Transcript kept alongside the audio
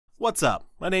What's up?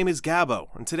 My name is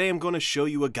Gabo, and today I'm going to show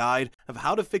you a guide of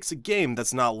how to fix a game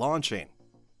that's not launching.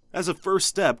 As a first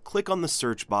step, click on the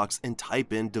search box and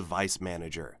type in Device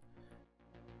Manager.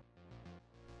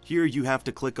 Here you have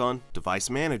to click on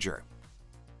Device Manager.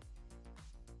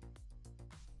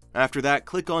 After that,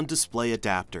 click on Display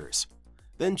Adapters.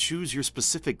 Then choose your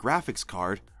specific graphics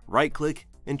card, right-click,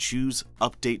 and choose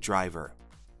Update Driver.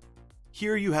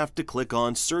 Here you have to click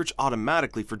on Search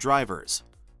Automatically for Drivers.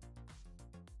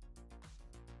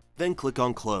 Then click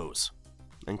on Close,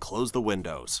 and close the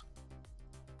windows.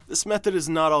 This method is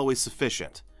not always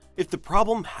sufficient. If the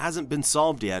problem hasn't been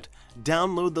solved yet,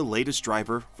 download the latest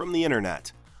driver from the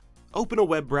internet. Open a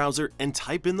web browser and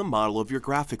type in the model of your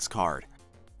graphics card.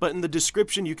 But in the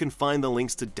description you can find the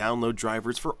links to download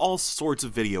drivers for all sorts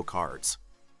of video cards.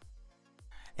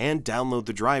 And download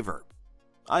the driver.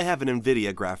 I have an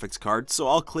NVIDIA graphics card, so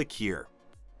I'll click here.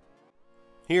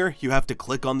 Here you have to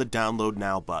click on the Download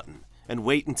Now button and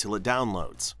wait until it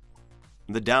downloads.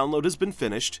 When the download has been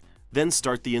finished, then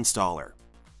start the installer.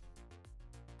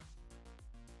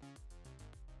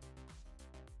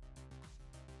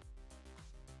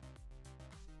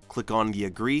 Click on the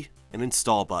Agree and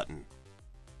Install button.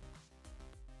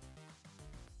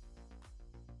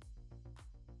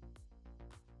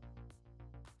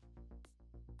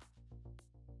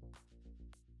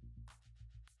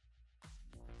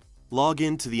 Log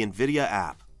in to the NVIDIA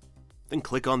app, then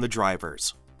click on the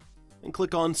drivers, and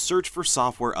click on Search for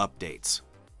Software Updates.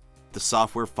 If the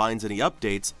software finds any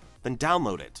updates, then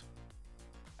download it.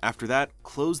 After that,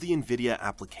 close the NVIDIA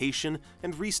application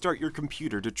and restart your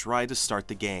computer to try to start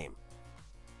the game.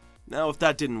 Now if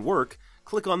that didn't work,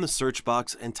 click on the search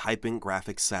box and type in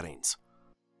Graphics Settings.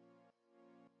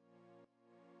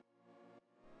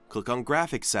 Click on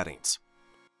Graphics Settings.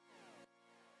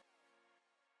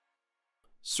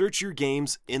 Search your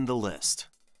games in the list.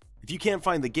 If you can't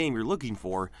find the game you're looking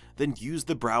for, then use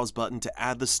the Browse button to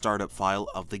add the startup file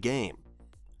of the game.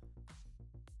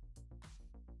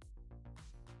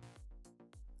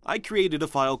 I created a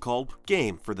file called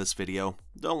Game for this video,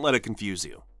 don't let it confuse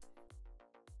you.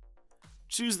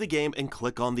 Choose the game and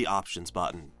click on the Options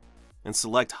button, and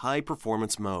select High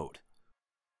Performance Mode.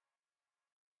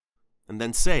 And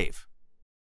then save.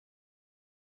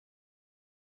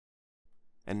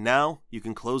 And now you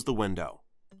can close the window.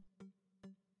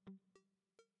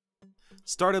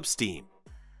 Start up Steam.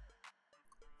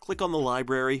 Click on the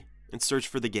library and search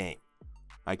for the game.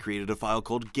 I created a file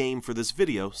called Game for this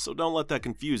video, so don't let that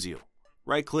confuse you.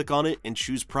 Right-click on it and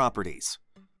choose Properties.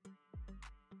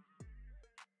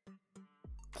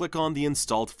 Click on the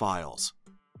Installed Files.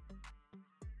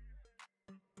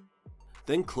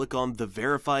 Then click on the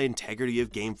Verify Integrity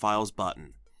of Game Files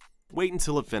button. Wait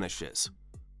until it finishes.